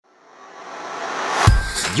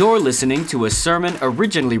You're listening to a sermon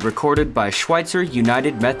originally recorded by Schweitzer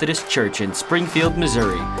United Methodist Church in Springfield,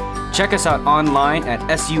 Missouri. Check us out online at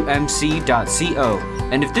sumc.co.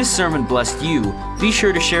 And if this sermon blessed you, be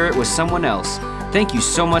sure to share it with someone else. Thank you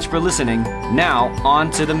so much for listening. Now, on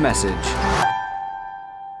to the message.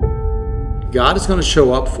 God is going to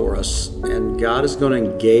show up for us, and God is going to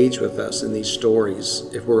engage with us in these stories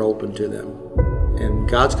if we're open to them. And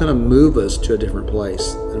God's going to move us to a different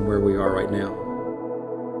place than where we are right now.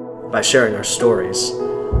 By sharing our stories,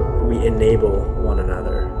 we enable one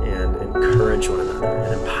another and encourage one another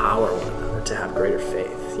and empower one another to have greater faith,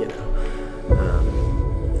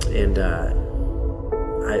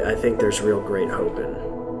 I think there's real great hope in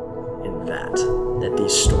that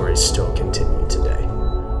these stories still continue today.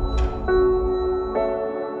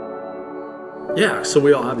 Yeah, so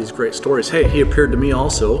we all have these great stories. Hey, he appeared to me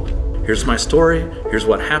also. Here's my story. Here's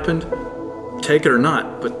what happened. Take it or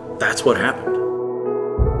not, but that's what happened.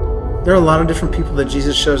 There are a lot of different people that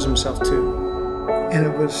Jesus shows himself to. And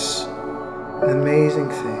it was an amazing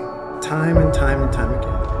thing, time and time and time again,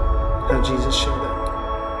 how Jesus showed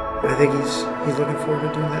up. And I think he's looking forward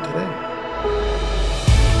to doing that today.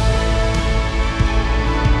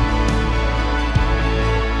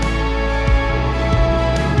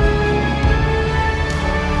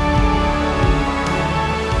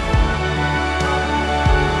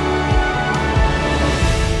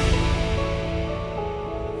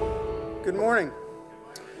 Good morning.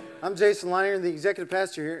 I'm Jason Leininger, the executive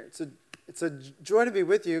pastor here. It's a joy to be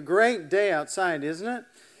with you. Great day outside, isn't it?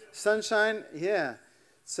 Sunshine, yeah.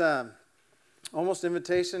 It's almost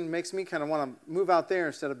invitation. Makes me kind of want to move out there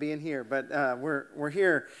instead of being here. But we're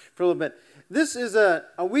here for a little bit. This is a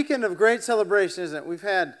weekend of great celebration, isn't it? We've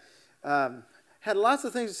had lots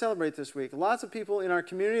of things to celebrate this week. Lots of people in our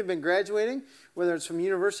community have been graduating, whether it's from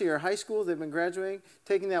university or high school. They've been graduating,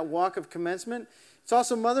 taking that walk of commencement. It's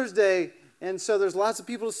also Mother's Day, and so there's lots of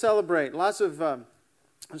people to celebrate.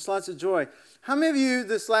 There's lots of joy. How many of you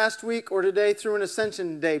this last week or today threw an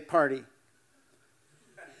Ascension Day party?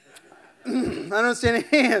 I don't see any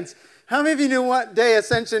hands. How many of you knew what day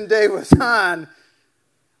Ascension Day was on?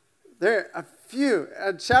 There, a few.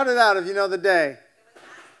 Shout it out if you know the day.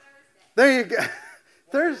 There you go.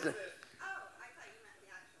 Thursday.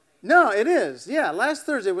 No, it is. Yeah, last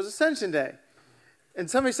Thursday was Ascension Day. And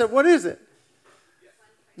somebody said, what is it?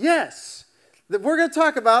 Yes. We're going to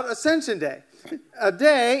talk about Ascension Day. A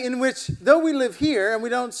day in which, though we live here and we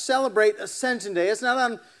don't celebrate Ascension Day, it's not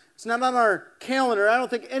on our calendar. I don't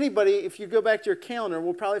think anybody, if you go back to your calendar,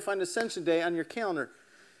 will probably find Ascension Day on your calendar.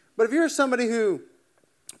 But if you're somebody who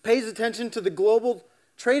pays attention to the global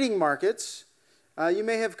trading markets, you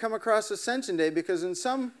may have come across Ascension Day because in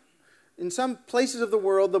some places of the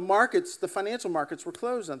world, the financial markets were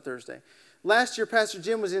closed on Thursday. Last year, Pastor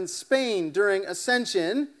Jim was in Spain during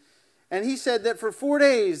Ascension, and he said that for 4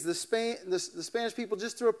 days, the Spanish people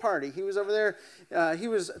just threw a party. He was over there. He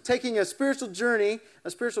was taking a spiritual journey, a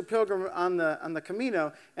spiritual pilgrim on the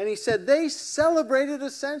Camino, and he said they celebrated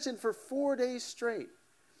Ascension for 4 days straight.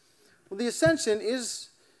 Well, the Ascension is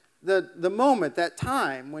the moment, that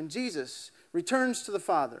time when Jesus returns to the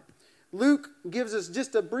Father. Luke gives us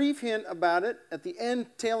just a brief hint about it at the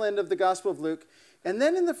tail end of the Gospel of Luke. And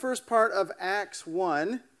then in the first part of Acts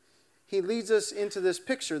 1, he leads us into this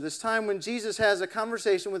picture, this time when Jesus has a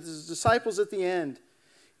conversation with his disciples at the end,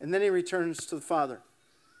 and then he returns to the Father.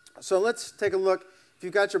 So let's take a look. If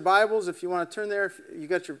you've got your Bibles, if you want to turn there, if you've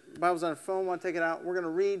got your Bibles on a phone, want to take it out, we're going to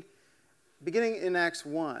read beginning in Acts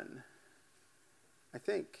 1. I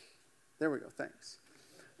think. There we go, thanks.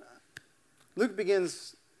 Luke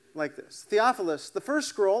begins like this. Theophilus, the first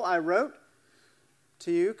scroll I wrote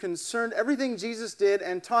to you concerned everything Jesus did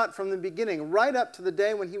and taught from the beginning, right up to the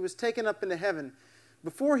day when he was taken up into heaven.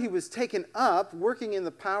 Before he was taken up, working in the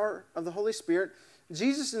power of the Holy Spirit,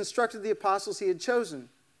 Jesus instructed the apostles he had chosen.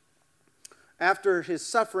 After his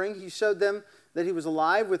suffering, he showed them that he was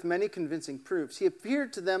alive with many convincing proofs. He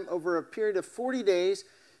appeared to them over a period of 40 days,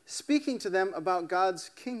 speaking to them about God's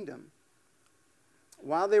kingdom.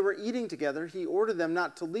 While they were eating together, he ordered them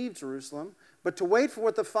not to leave Jerusalem, but to wait for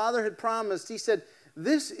what the Father had promised. He said,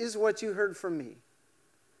 "This is what you heard from me.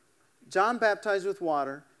 John baptized with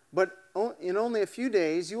water, but in only a few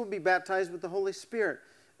days you will be baptized with the Holy Spirit."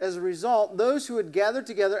 As a result, those who had gathered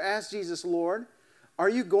together asked Jesus, "Lord, are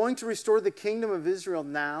you going to restore the kingdom of Israel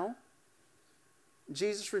now?"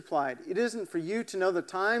 Jesus replied, "It isn't for you to know the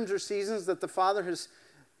times or seasons that the Father has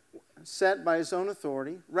set by his own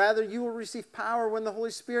authority. Rather, you will receive power when the Holy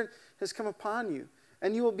Spirit has come upon you.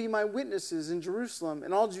 And you will be my witnesses in Jerusalem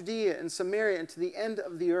and all Judea and Samaria and to the end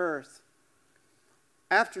of the earth."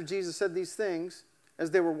 After Jesus said these things,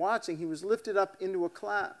 as they were watching, he was lifted up into a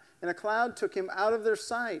cloud, and a cloud took him out of their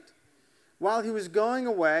sight. While he was going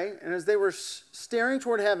away, and as they were staring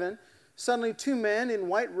toward heaven, suddenly 2 men in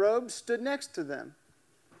white robes stood next to them.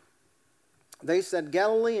 They said,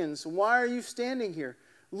 "Galileans, why are you standing here,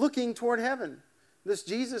 looking toward heaven? This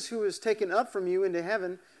Jesus who is taken up from you into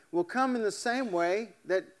heaven will come in the same way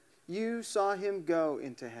that you saw him go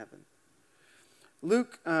into heaven."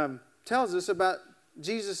 Luke tells us about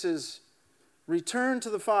Jesus' return to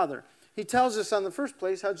the Father. He tells us on the first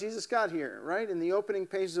place how Jesus got here, right? In the opening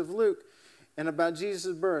pages of Luke, and about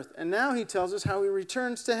Jesus' birth. And now he tells us how he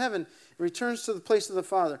returns to heaven, returns to the place of the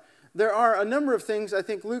Father. There are a number of things I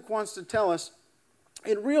think Luke wants to tell us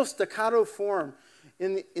in real staccato form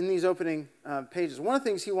in these opening pages. One of the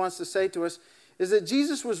things he wants to say to us is that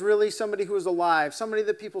Jesus was really somebody who was alive, somebody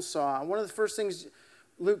that people saw. One of the first things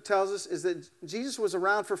Luke tells us is that Jesus was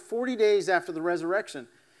around for 40 days after the resurrection.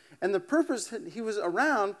 And the purpose that he was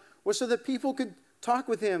around was so that people could talk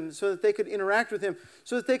with him, so that they could interact with him,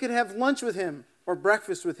 so that they could have lunch with him or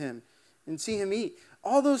breakfast with him and see him eat.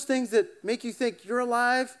 All those things that make you think you're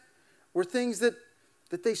alive were things that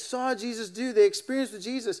they saw Jesus do, they experienced with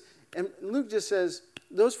Jesus. And Luke just says,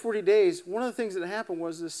 those 40 days, one of the things that happened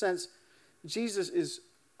was the sense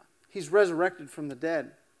he's resurrected from the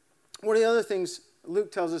dead. One of the other things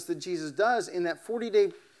Luke tells us that Jesus does in that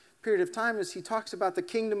 40-day period of time is he talks about the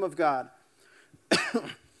kingdom of God.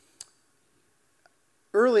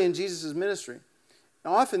 Early in Jesus' ministry,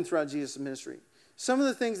 often throughout Jesus' ministry, some of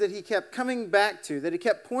the things that he kept coming back to, that he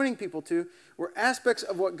kept pointing people to, were aspects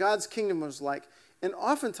of what God's kingdom was like. And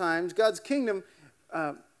oftentimes, God's kingdom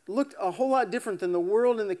looked a whole lot different than the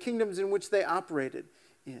world and the kingdoms in which they operated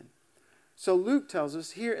in. So Luke tells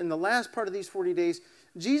us here in the last part of these 40 days,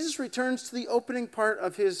 Jesus returns to the opening part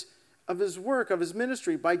of his work, of his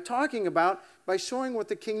ministry, by showing what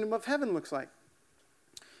the kingdom of heaven looks like.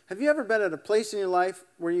 Have you ever been at a place in your life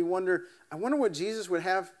where you wonder, I wonder what Jesus would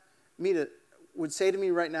say to me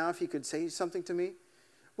right now if he could say something to me?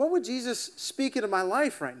 What would Jesus speak into my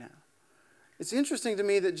life right now? It's interesting to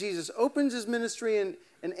me that Jesus opens his ministry and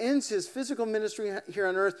ends his physical ministry here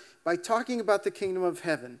on earth by talking about the kingdom of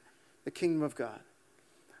heaven, the kingdom of God.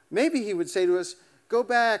 Maybe he would say to us, go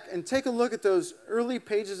back and take a look at those early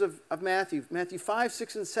pages of Matthew 5,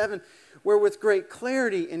 6, and 7, where with great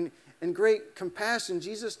clarity and great compassion,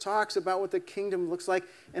 Jesus talks about what the kingdom looks like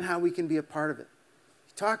and how we can be a part of it.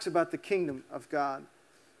 He talks about the kingdom of God.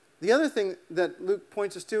 The other thing that Luke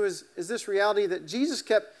points us to is this reality that Jesus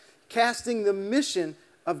kept casting the mission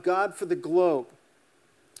of God for the globe.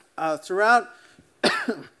 Throughout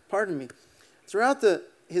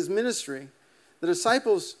his ministry, the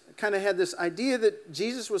disciples kind of had this idea that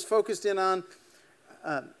Jesus was focused in on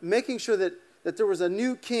making sure that there was a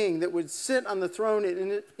new king that would sit on the throne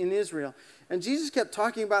in Israel. And Jesus kept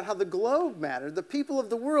talking about how the globe mattered. The people of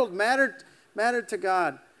the world mattered to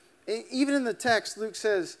God. Even in the text, Luke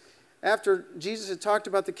says, after Jesus had talked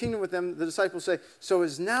about the kingdom with them, the disciples say, so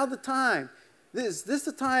is now the time. Is this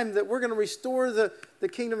the time that we're going to restore the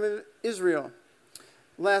kingdom of Israel?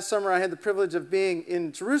 Last summer, I had the privilege of being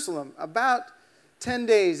in Jerusalem about 10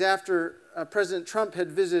 days after President Trump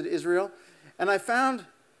had visited Israel. And I found,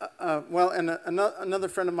 another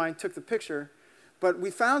friend of mine took the picture, but we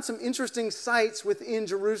found some interesting sites within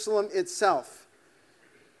Jerusalem itself.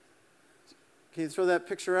 Can you throw that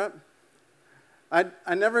picture up?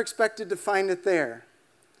 I never expected to find it there.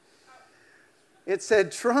 It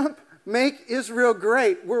said, Trump, make Israel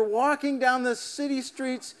great. We're walking down the city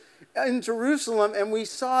streets in Jerusalem and we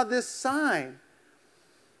saw this sign.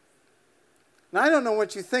 Now, I don't know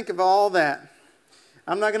what you think of all that.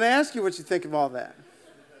 I'm not going to ask you what you think of all that.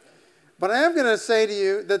 But I am going to say to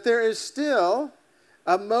you that there is still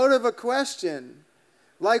a motive, a question,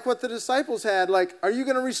 like what the disciples had, like, are you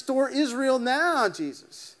going to restore Israel now,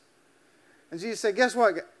 Jesus? And Jesus said, guess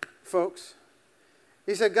what, folks?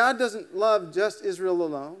 He said, God doesn't love just Israel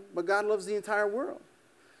alone, but God loves the entire world.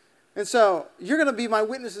 And so you're going to be my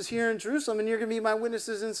witnesses here in Jerusalem, and you're going to be my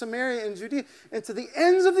witnesses in Samaria and Judea and to the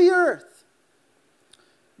ends of the earth.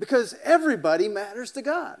 Because everybody matters to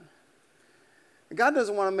God. And God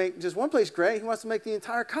doesn't want to make just one place great. He wants to make the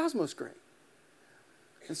entire cosmos great.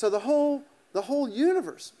 And so the whole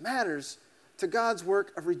universe matters to God's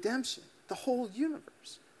work of redemption. The whole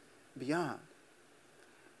universe beyond.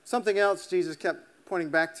 Something else Jesus kept pointing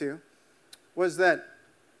back to was that,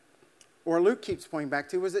 or Luke keeps pointing back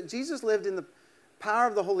to, was that Jesus lived in the power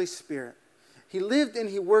of the Holy Spirit. He lived and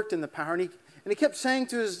he worked in the power. And he kept saying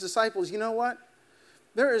to his disciples, you know what?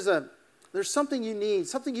 There's something you need,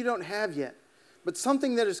 something you don't have yet, but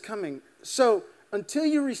something that is coming. So until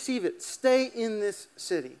you receive it, stay in this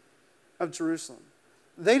city of Jerusalem.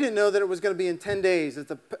 they didn't know that it was going to be in 10 days that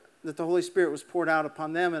the Holy Spirit was poured out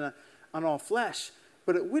upon them and on all flesh,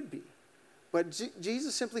 but it would be. But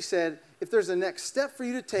Jesus simply said, if there's a next step for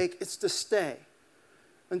you to take, it's to stay.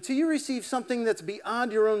 Until you receive something that's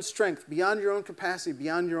beyond your own strength, beyond your own capacity,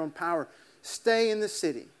 beyond your own power, stay in the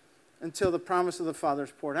city until the promise of the Father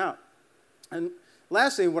is poured out. And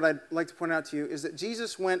lastly, what I'd like to point out to you is that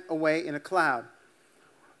Jesus went away in a cloud.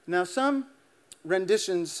 Now, some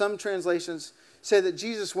renditions, some translations say that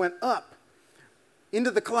Jesus went up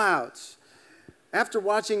into the clouds. After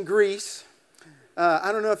watching Grease,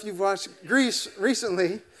 I don't know if you've watched Grease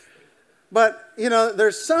recently, but,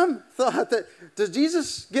 there's some thought that, does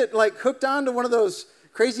Jesus get hooked onto one of those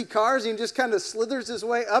crazy cars and he just kind of slithers his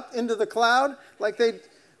way up into the cloud like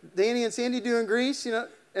Danny and Sandy do in Grease?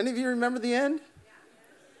 Any of you remember the end?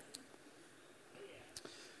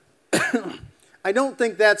 I don't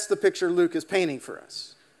think that's the picture Luke is painting for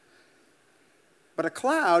us. But a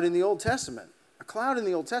cloud in the Old Testament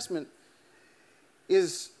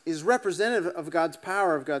is representative of God's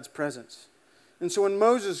power, of God's presence. And so when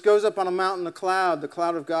Moses goes up on a mountain, the cloud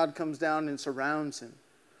of God comes down and surrounds him.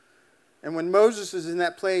 And when Moses is in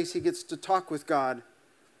that place, he gets to talk with God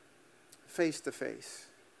face to face.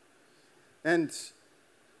 And,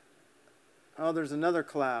 there's another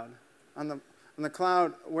cloud on the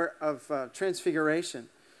cloud of transfiguration.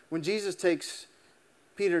 When Jesus takes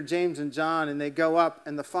Peter, James, and John, and they go up,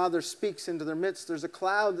 and the Father speaks into their midst, there's a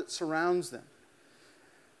cloud that surrounds them.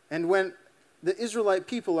 And when the Israelite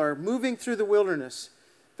people are moving through the wilderness,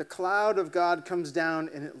 the cloud of God comes down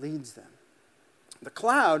and it leads them. The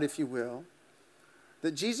cloud, if you will,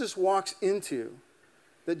 that Jesus walks into,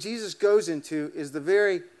 that Jesus goes into, is the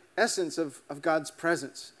very essence of God's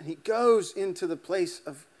presence. And he goes into the place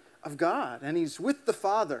of God, and he's with the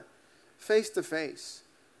Father face to face.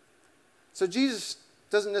 So Jesus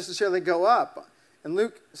doesn't necessarily go up. And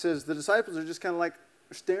Luke says the disciples are just kind of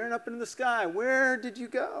staring up into the sky. Where did you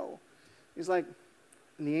go? He's and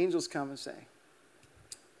the angels come and say,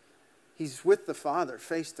 he's with the Father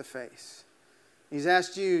face to face. He's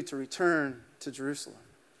asked you to return to Jerusalem.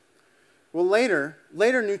 Well, later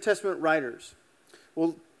New Testament writers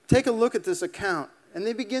will take a look at this account, and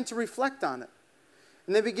they begin to reflect on it.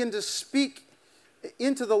 And they begin to speak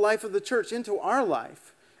into the life of the church, into our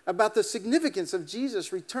life, about the significance of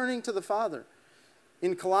Jesus returning to the Father.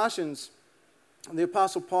 In Colossians, the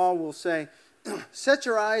Apostle Paul will say, set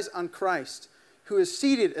your eyes on Christ, who is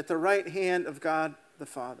seated at the right hand of God the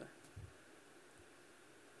Father.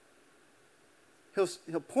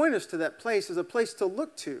 He'll point us to that place as a place to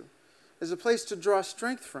look to, as a place to draw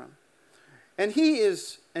strength from. And he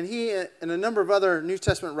and a number of other New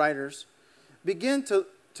Testament writers begin to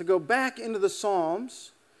go back into the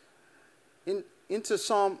Psalms, into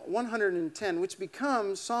Psalm 110, which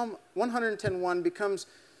becomes, Psalm 110:1 becomes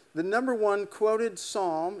the number one quoted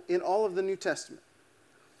psalm in all of the New Testament.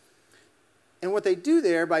 And what they do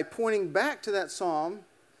there, by pointing back to that psalm,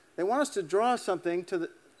 they want us to draw something to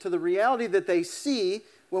the reality that they see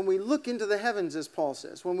when we look into the heavens, as Paul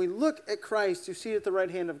says. When we look at Christ, who seated at the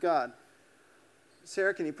right hand of God.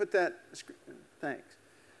 Sarah, can you put that? Thanks.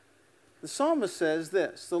 The psalmist says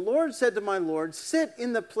this, the Lord said to my Lord, sit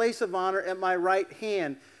in the place of honor at my right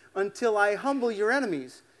hand until I humble your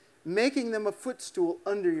enemies, making them a footstool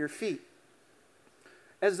under your feet.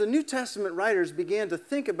 As the New Testament writers began to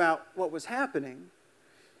think about what was happening,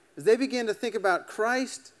 as they began to think about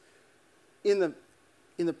Christ in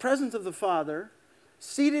the presence of the Father,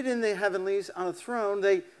 seated in the heavenlies on a throne,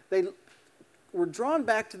 they were drawn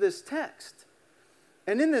back to this text.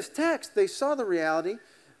 And in this text, they saw the reality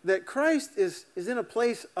that Christ is in a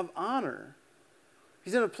place of honor.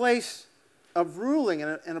 He's in a place of ruling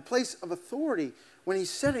and a place of authority when he's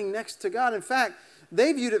sitting next to God. In fact,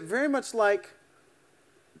 they viewed it very much like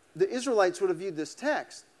the Israelites would have viewed this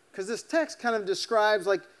text, because this text kind of describes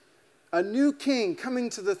a new king coming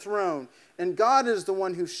to the throne, and God is the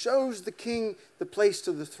one who shows the king the place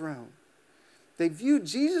to the throne. They viewed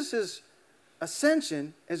Jesus'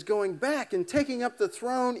 ascension as going back and taking up the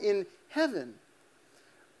throne in heaven.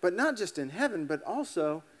 But not just in heaven, but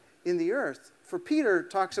also in the earth. For Peter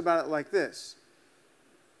talks about it like this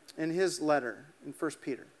in his letter in 1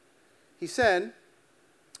 Peter. He said,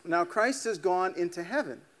 now Christ has gone into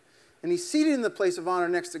heaven, and he's seated in the place of honor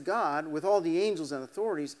next to God with all the angels and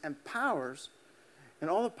authorities and powers, and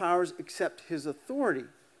all the powers except his authority.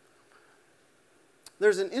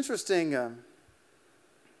 There's an interesting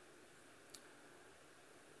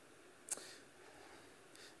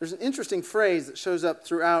phrase that shows up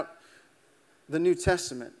throughout the New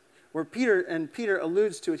Testament where Peter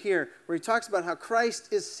alludes to it here, where he talks about how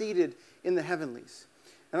Christ is seated in the heavenlies.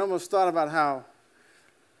 And I almost thought about how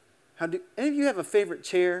do any of you have a favorite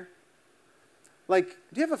chair? Like,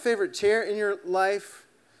 do you have a favorite chair in your life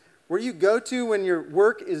where you go to when your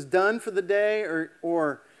work is done for the day,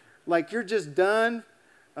 or like you're just done,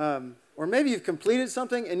 or maybe you've completed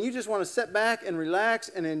something and you just want to sit back and relax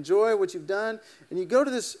and enjoy what you've done, and you go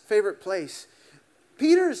to this favorite place?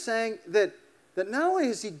 Peter is saying that not only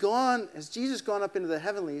has Jesus gone up into the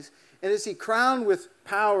heavenlies, and is he crowned with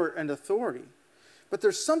power and authority, but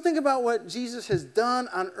there's something about what Jesus has done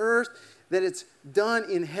on earth that it's done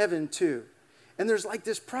in heaven too. And there's like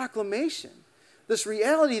this proclamation, this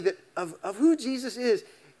reality that of who Jesus is.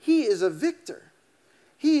 He is a victor.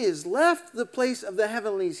 He has left the place of the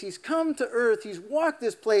heavenlies. He's come to earth. He's walked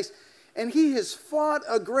this place, and he has fought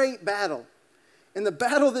a great battle. And the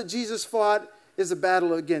battle that Jesus fought is a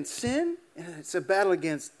battle against sin, and it's a battle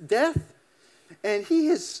against death. And he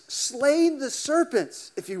has slain the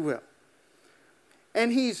serpents, if you will.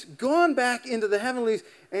 And he's gone back into the heavenlies,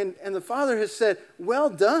 and the Father has said, well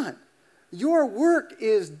done. Your work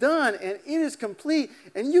is done, and it is complete.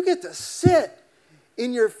 And you get to sit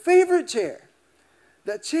in your favorite chair,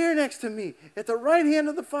 that chair next to me. At the right hand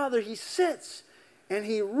of the Father, he sits, and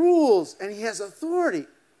he rules, and he has authority.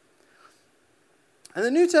 And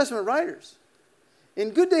the New Testament writers,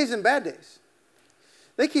 in good days and bad days,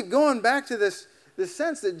 they keep going back to this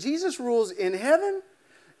sense that Jesus rules in heaven,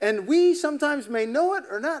 and we sometimes may know it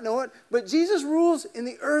or not know it, but Jesus rules in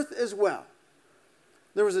the earth as well.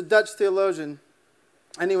 There was a Dutch theologian,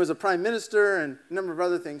 and he was a prime minister and a number of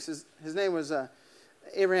other things. His name was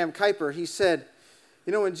Abraham Kuyper. He said,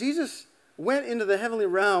 when Jesus went into the heavenly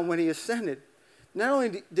realm, when he ascended, not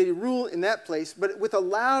only did he rule in that place, but with a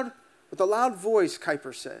loud voice,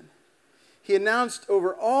 Kuyper said, he announced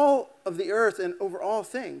over all of the earth and over all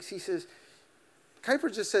things. He says,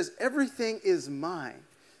 Kuyper just says, everything is mine.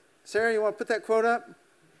 Sarah, you want to put that quote up?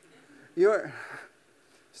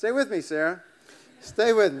 Stay with me, Sarah.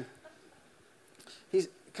 Stay with me.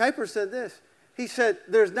 Kuyper said this. He said,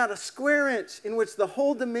 there's not a square inch in which the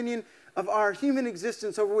whole dominion of our human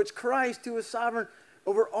existence, over which Christ, who is sovereign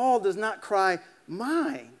over all, does not cry,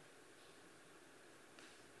 mine.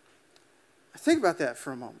 Think about that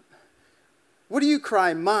for a moment. What do you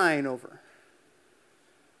cry mine over?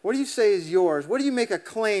 What do you say is yours? What do you make a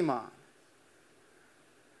claim on?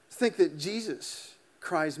 Think that Jesus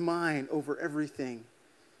cries mine over everything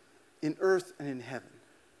in earth and in heaven.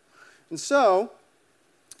 And so,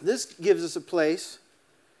 this gives us a place,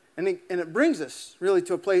 and it brings us really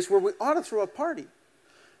to a place where we ought to throw a party.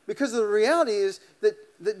 Because the reality is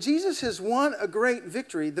that Jesus has won a great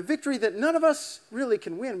victory, the victory that none of us really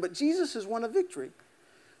can win, but Jesus has won a victory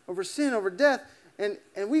over sin, over death, and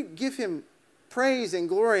we give him praise and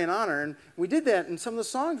glory and honor. And we did that in some of the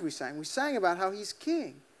songs we sang. We sang about how he's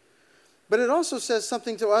king. But it also says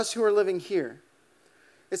something to us who are living here.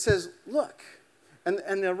 It says, look,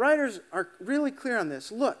 and the writers are really clear on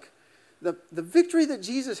this. Look, the victory that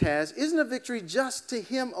Jesus has isn't a victory just to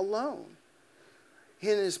him alone.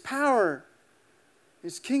 In his power,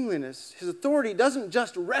 his kingliness, his authority doesn't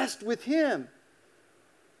just rest with him.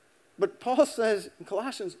 But Paul says in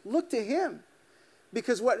Colossians, look to him.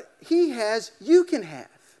 Because what he has, you can have.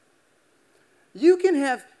 You can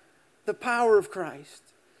have the power of Christ.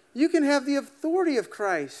 You can have the authority of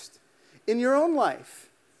Christ in your own life,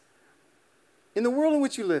 in the world in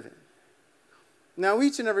which you live in. Now,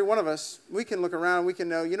 each and every one of us, we can look around and we can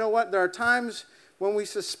know, you know what? There are times when we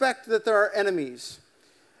suspect that there are enemies.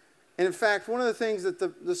 And in fact, one of the things that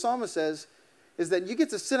the psalmist says is that you get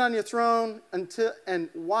to sit on your throne and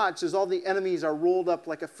watch as all the enemies are rolled up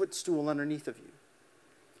like a footstool underneath of you.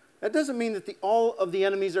 That doesn't mean that all of the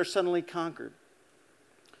enemies are suddenly conquered.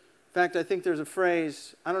 In fact, I think there's a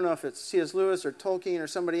phrase, I don't know if it's C.S. Lewis or Tolkien or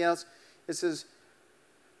somebody else, it says,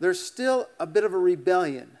 there's still a bit of a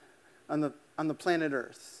rebellion on the planet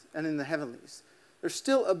Earth and in the heavenlies. There's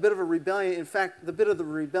still a bit of a rebellion. In fact, the bit of the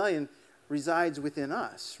rebellion resides within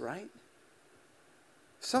us, right?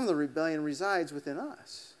 Some of the rebellion resides within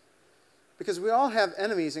us. Because we all have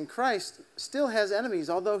enemies, and Christ still has enemies,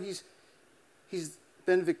 although he's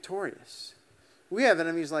been victorious. We have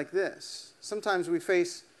enemies like this. Sometimes we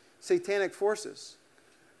face satanic forces.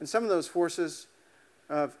 And some of those forces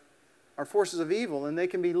are forces of evil, and they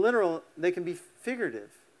can be literal, they can be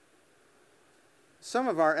figurative. Some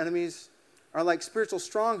of our enemies are like spiritual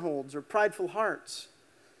strongholds or prideful hearts.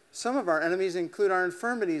 Some of our enemies include our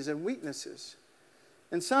infirmities and weaknesses.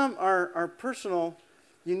 And some are our personal,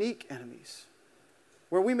 unique enemies,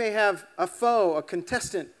 where we may have a foe, a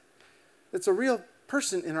contestant, that's a real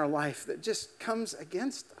person in our life that just comes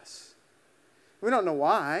against us. We don't know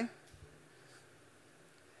why.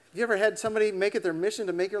 Have you ever had somebody make it their mission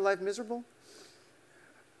to make your life miserable?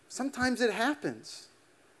 Sometimes it happens.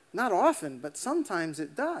 Not often, but sometimes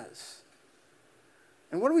it does.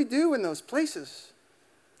 And what do we do in those places?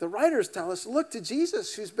 The writers tell us, look to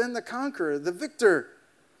Jesus, who's been the conqueror, the victor.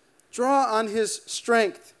 Draw on his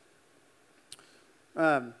strength.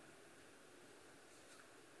 This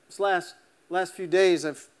last few days,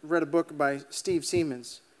 I've read a book by Steve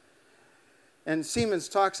Seamans. And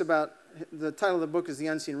Seamans talks about, the title of the book is The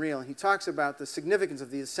Unseen Real. And he talks about the significance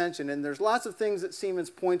of the Ascension. And there's lots of things that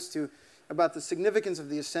Seamans points to about the significance of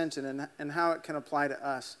the Ascension and how it can apply to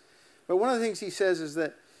us. But one of the things he says is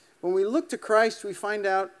that when we look to Christ, we find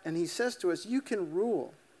out, and he says to us, you can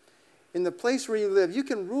rule in the place where you live. You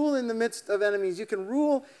can rule in the midst of enemies. You can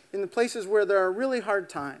rule in the places where there are really hard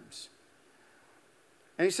times.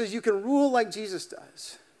 And he says you can rule like Jesus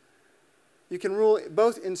does. You can rule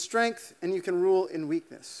both in strength and you can rule in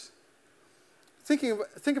weakness.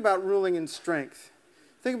 Think about ruling in strength.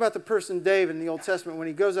 Think about the person David in the Old Testament when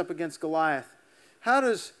he goes up against Goliath. How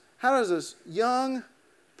does this young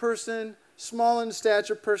person, small in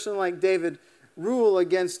stature person like David rule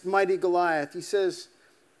against mighty Goliath? He says,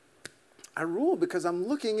 I rule because I'm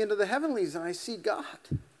looking into the heavenlies and I see God.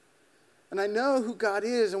 And I know who God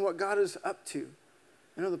is and what God is up to.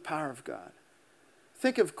 I know the power of God.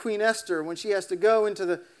 Think of Queen Esther when she has to go into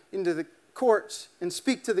the courts and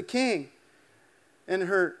speak to the king. And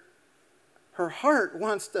her heart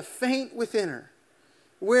wants to faint within her.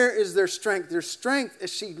 Where is their strength? Their strength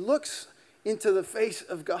as she looks into the face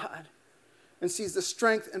of God and sees the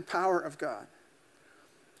strength and power of God.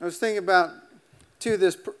 I was thinking about, too,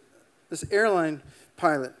 this airline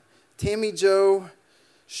pilot, Tammy Jo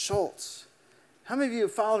Schultz. How many of you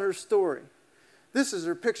have followed her story? This is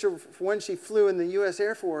her picture when she flew in the U.S.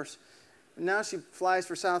 Air Force. And now she flies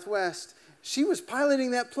for Southwest. She was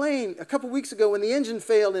piloting that plane a couple weeks ago when the engine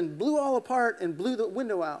failed and blew all apart and blew the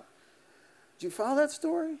window out. Did you follow that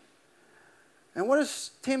story? And what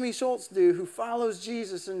does Tammy Schultz do, who follows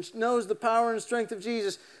Jesus and knows the power and strength of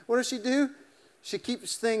Jesus? What does she do? She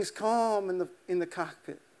keeps things calm in the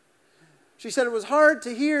cockpit. She said it was hard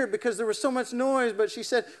to hear because there was so much noise, but she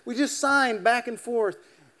said, we just signed back and forth.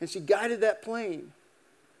 And she guided that plane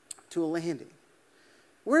to a landing.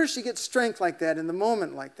 Where does she get strength like that in the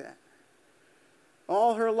moment like that?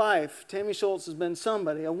 All her life, Tammy Schultz has been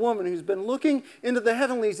somebody, a woman who's been looking into the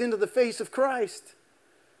heavenlies, into the face of Christ.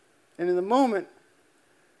 And in the moment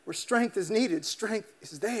where strength is needed, strength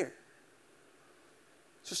is there.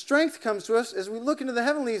 So strength comes to us as we look into the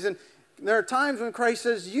heavenlies. And there are times when Christ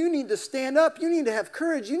says, you need to stand up, you need to have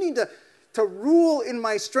courage, you need to rule in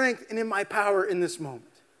my strength and in my power in this moment.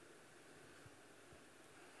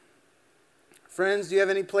 Friends, do you have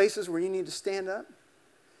any places where you need to stand up?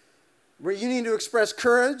 Where you need to express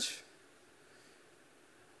courage?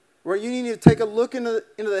 Where you need to take a look into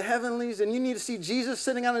the heavenlies and you need to see Jesus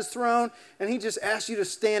sitting on his throne and he just asks you to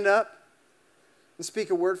stand up and speak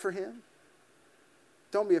a word for him?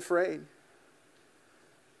 Don't be afraid.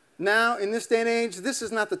 Now, in this day and age, this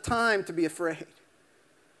is not the time to be afraid.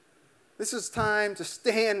 This is time to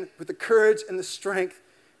stand with the courage and the strength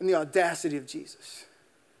and the audacity of Jesus.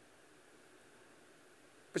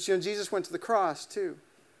 But Jesus went to the cross too.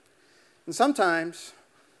 And sometimes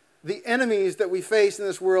the enemies that we face in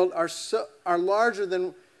this world are larger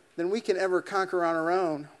than we can ever conquer on our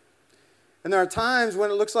own. And there are times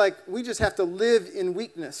when it looks like we just have to live in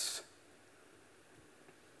weakness.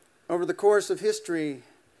 Over the course of history,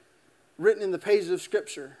 written in the pages of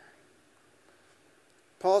Scripture,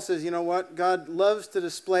 Paul says, you know what? God loves to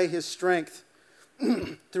display his strength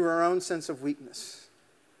through our own sense of weakness.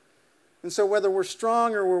 And so whether we're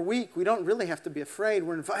strong or we're weak, we don't really have to be afraid.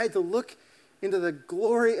 We're invited to look into the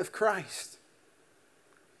glory of Christ.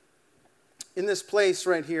 In this place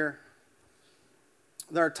right here,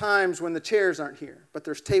 there are times when the chairs aren't here, but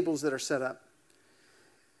there's tables that are set up.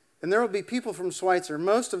 And there will be people from Schweitzer,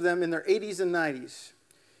 most of them in their 80s and 90s,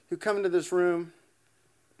 who come into this room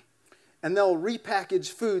and they'll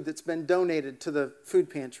repackage food that's been donated to the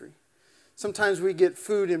food pantry. Sometimes we get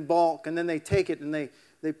food in bulk and then they take it and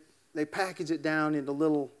they package it down into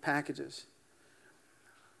little packages.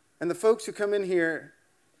 And the folks who come in here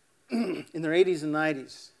in their 80s and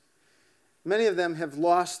 90s, many of them have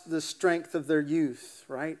lost the strength of their youth,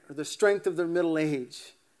 right? Or the strength of their middle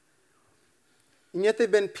age. And yet they've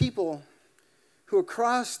been people who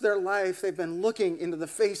across their life, they've been looking into the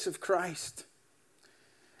face of Christ.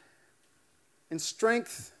 And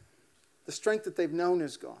strength, the strength that they've known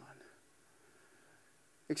is gone.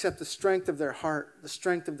 Except the strength of their heart, the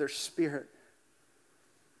strength of their spirit.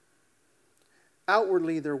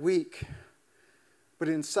 Outwardly, they're weak, but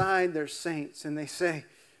inside they're saints. And they say,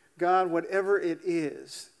 God, whatever it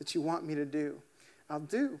is that you want me to do, I'll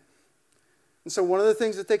do. And so one of the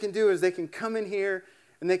things that they can do is they can come in here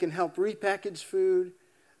and they can help repackage food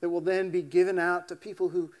that will then be given out to people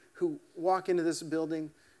who walk into this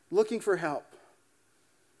building looking for help,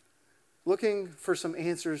 looking for some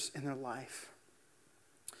answers in their life.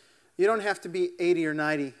 You don't have to be 80 or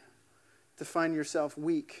 90 to find yourself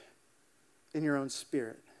weak in your own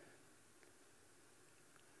spirit.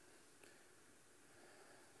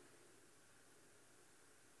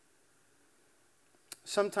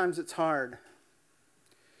 Sometimes it's hard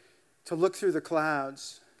to look through the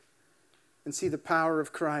clouds and see the power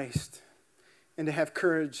of Christ and to have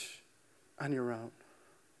courage on your own.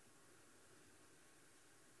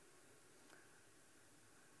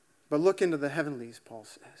 But look into the heavenlies, Paul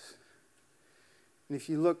says. And if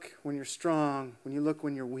you look when you're strong, when you look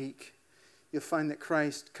when you're weak, you'll find that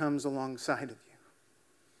Christ comes alongside of you.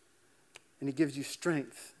 And he gives you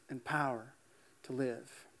strength and power to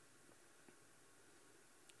live.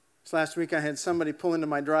 This last week I had somebody pull into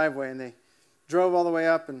my driveway and they drove all the way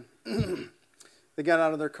up and they got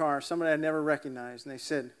out of their car, somebody I'd never recognized, and they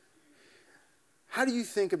said, "How do you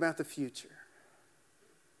think about the future?"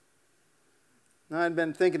 Now, I'd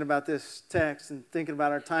been thinking about this text and thinking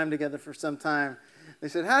about our time together for some time. They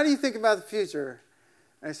said, "How do you think about the future?"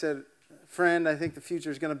 I said, "Friend, I think the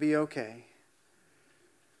future is going to be okay.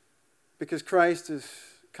 Because Christ has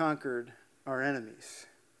conquered our enemies.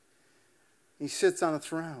 He sits on a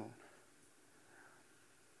throne.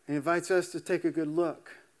 He invites us to take a good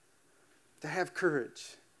look, to have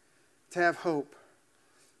courage, to have hope,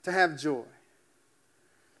 to have joy.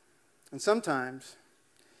 And sometimes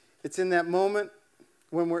it's in that moment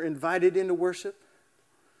when we're invited into worship.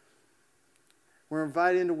 We're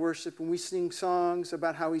invited into worship and we sing songs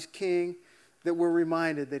about how he's king, that we're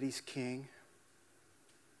reminded that he's king.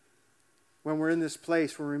 When we're in this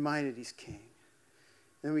place, we're reminded he's king.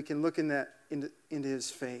 And we can look into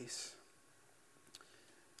his face.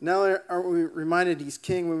 Not only are we reminded he's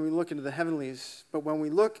king when we look into the heavenlies, but when we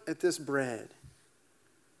look at this bread,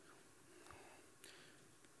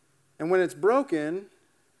 and when it's broken,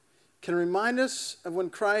 can remind us of when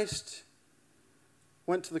Christ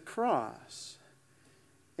went to the cross.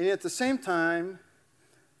 And at the same time,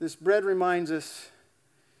 this bread reminds us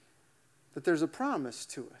that there's a promise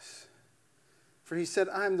to us. For he said,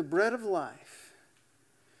 "I am the bread of life.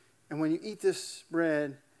 And when you eat this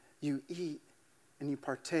bread, you eat and you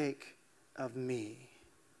partake of me."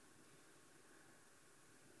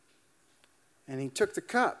 And he took the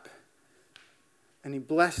cup and he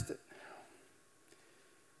blessed it.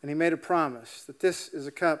 And he made a promise that this is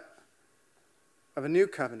a cup of a new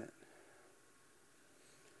covenant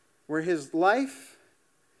where his life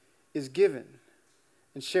is given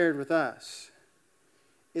and shared with us.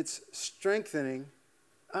 It's strengthening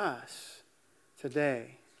us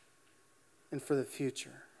today and for the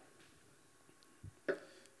future.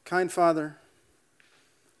 Kind Father,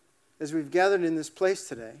 as we've gathered in this place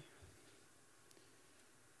today,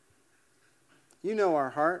 you know our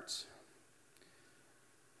hearts.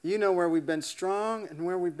 You know where we've been strong and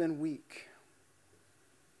where we've been weak.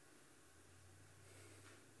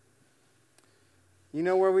 You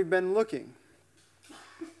know where we've been looking.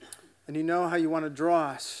 And you know how you want to draw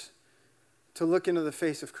us to look into the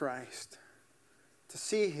face of Christ, to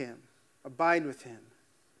see him, abide with him,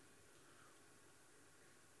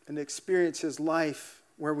 and experience his life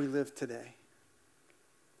where we live today.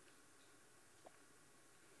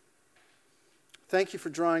 Thank you for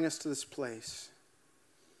drawing us to this place.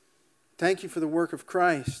 Thank you for the work of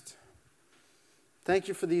Christ. Thank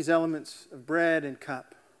you for these elements of bread and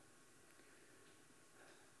cup,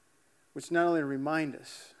 which not only remind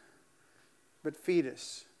us, but feed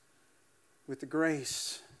us with the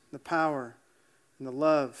grace, the power, and the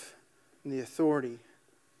love, and the authority,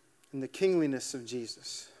 and the kingliness of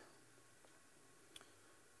Jesus.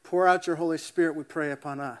 Pour out your Holy Spirit, we pray,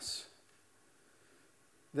 upon us,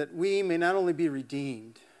 that we may not only be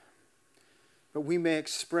redeemed, but we may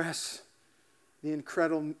express the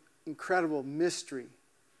incredible mystery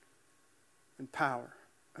and power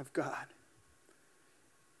of God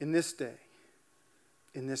in this day,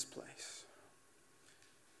 in this place.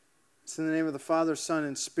 It's in the name of the Father, Son,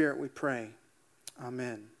 and Spirit we pray.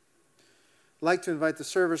 Amen. I'd like to invite the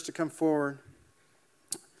servers to come forward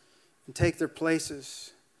and take their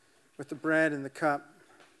places with the bread and the cup.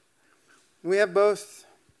 We have both.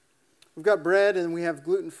 We've got bread and we have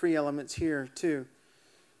gluten-free elements here too.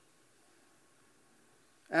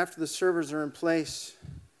 After the servers are in place,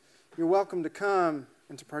 you're welcome to come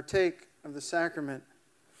and to partake of the sacrament.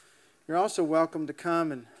 You're also welcome to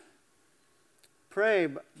come and pray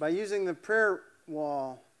by using the prayer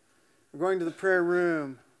wall, or going to the prayer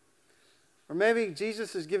room, Or maybe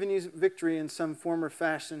Jesus has given you victory in some form or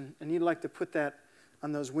fashion, and you'd like to put that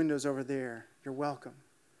on those windows over there. You're welcome.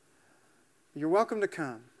 You're welcome to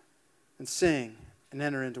come and sing and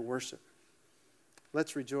enter into worship.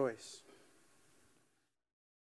 Let's rejoice.